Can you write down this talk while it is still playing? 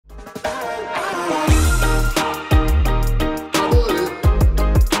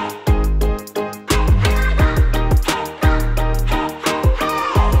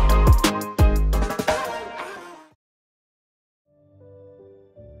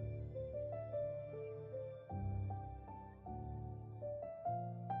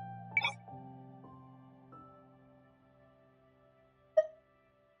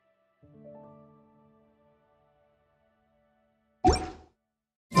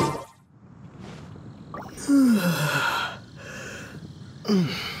Isn't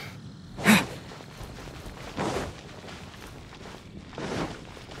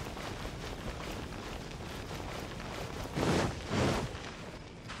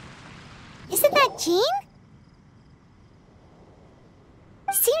that Jean?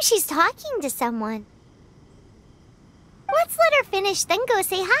 Seems she's talking to someone. Let's let her finish, then go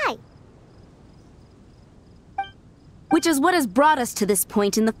say hi. Which is what has brought us to this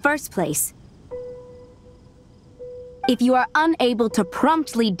point in the first place. If you are unable to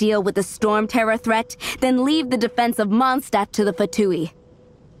promptly deal with the Stormterror threat, then leave the defense of Mondstadt to the fatui.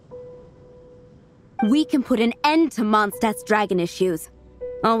 We can put an end to Mondstadt's dragon issues.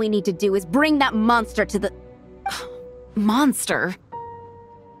 All we need to do is bring that monster to the... Monster?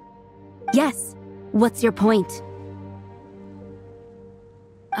 Yes. What's your point?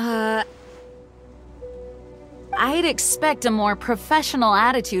 I'd expect a more professional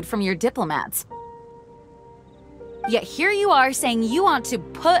attitude from your diplomats. Yet here you are saying you want to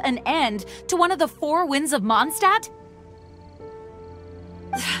put an end to one of the four winds of Mondstadt?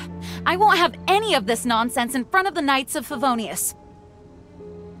 I won't have any of this nonsense in front of the Knights of Favonius.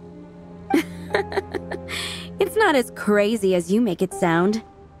 It's not as crazy as you make it sound.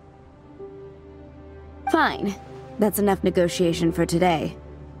 Fine. That's enough negotiation for today.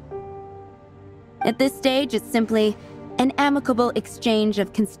 At this stage, it's simply an amicable exchange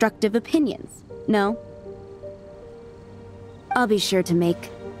of constructive opinions, no? I'll be sure to make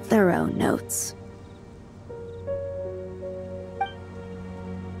thorough notes.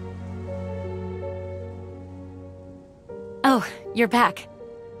 Oh, you're back.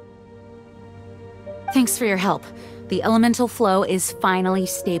 Thanks for your help. The elemental flow is finally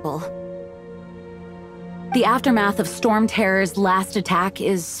stable. The aftermath of Stormterror's last attack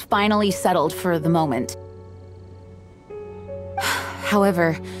is finally settled for the moment.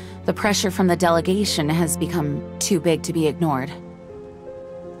 However, the pressure from the delegation has become too big to be ignored.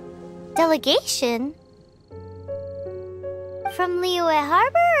 Delegation? From Liyue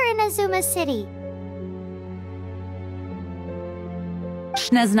Harbor or Inazuma City?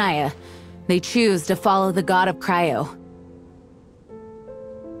 Snezhnaya. They choose to follow the god of Cryo.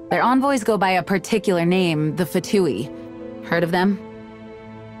 Their envoys go by a particular name, the Fatui. Heard of them?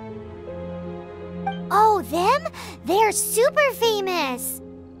 Oh, them? They're super famous!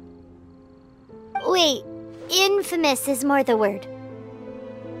 Wait, infamous is more the word.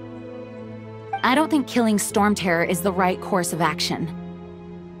 I don't think killing Stormterror is the right course of action.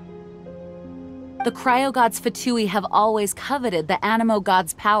 The Cryo God's Fatui have always coveted the Animo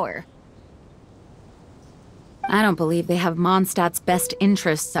God's power. I don't believe they have Mondstadt's best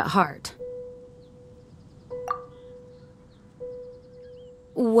interests at heart.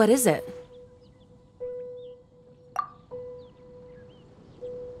 What is it?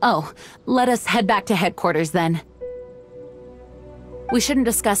 Oh, let us head back to headquarters then. We shouldn't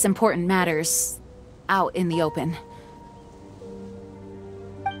discuss important matters out in the open.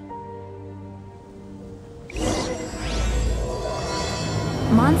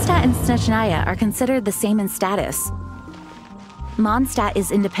 Mondstadt and Snezhnaya are considered the same in status. Mondstadt is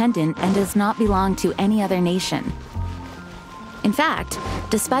independent and does not belong to any other nation. In fact,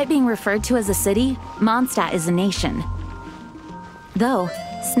 despite being referred to as a city, Mondstadt is a nation. Though,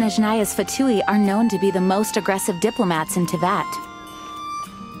 Snezhnaya's Fatui are known to be the most aggressive diplomats in Teyvat.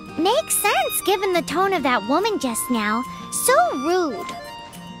 Makes sense given the tone of that woman just now. So rude.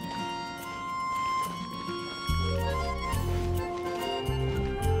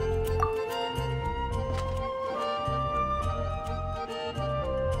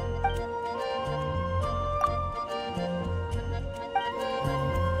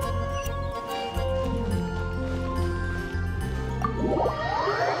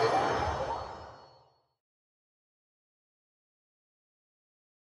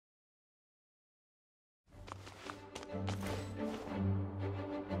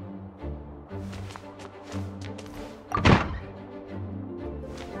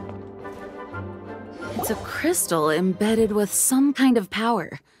 It's a crystal embedded with some kind of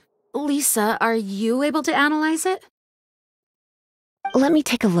power. Lisa, are you able to analyze it? Let me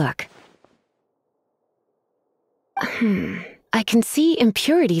take a look. I can see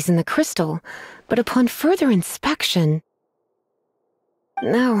impurities in the crystal, but upon further inspection...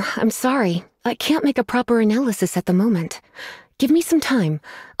 No, I'm sorry. I can't make a proper analysis at the moment. Give me some time.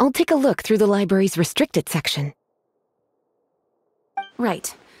 I'll take a look through the library's restricted section.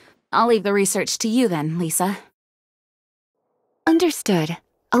 Right. I'll leave the research to you then, Lisa. Understood.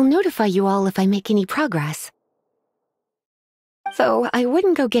 I'll notify you all if I make any progress. Though I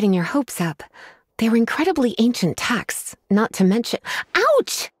wouldn't go getting your hopes up. They're incredibly ancient texts, not to mention—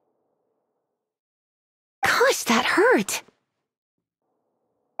 Ouch! Gosh, that hurt.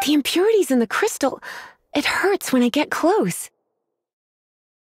 The impurities in the crystal, it hurts when I get close.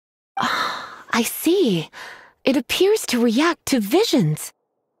 Ah, I see. It appears to react to visions.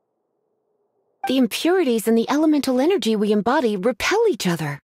 The impurities and the elemental energy we embody repel each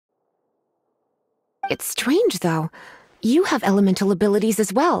other. It's strange, though. You have elemental abilities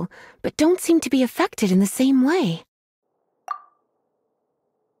as well, but don't seem to be affected in the same way.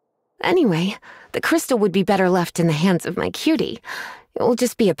 Anyway, the crystal would be better left in the hands of my cutie. It will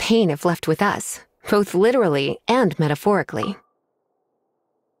just be a pain if left with us, both literally and metaphorically.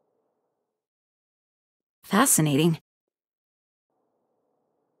 Fascinating.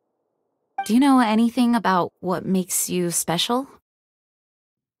 Do you know anything about what makes you special?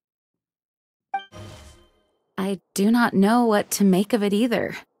 I do not know what to make of it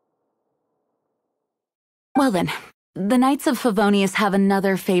either. Well then, the Knights of Favonius have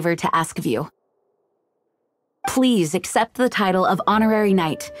another favor to ask of you. Please accept the title of Honorary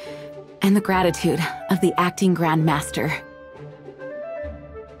Knight and the gratitude of the Acting Grand Master.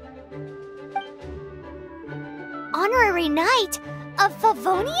 Honorary Knight of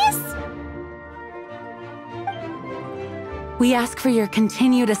Favonius? We ask for your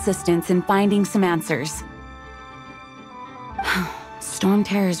continued assistance in finding some answers.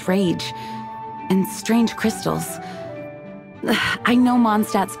 Stormterror's rage and strange crystals. I know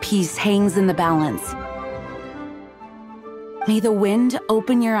Mondstadt's peace hangs in the balance. May the wind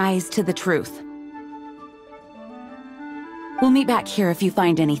open your eyes to the truth. We'll meet back here if you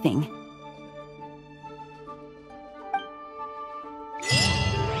find anything.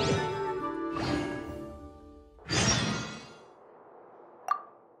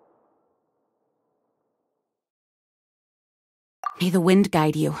 May the wind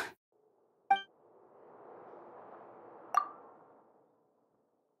guide you.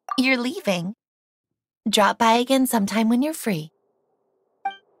 You're leaving. Drop by again sometime when you're free.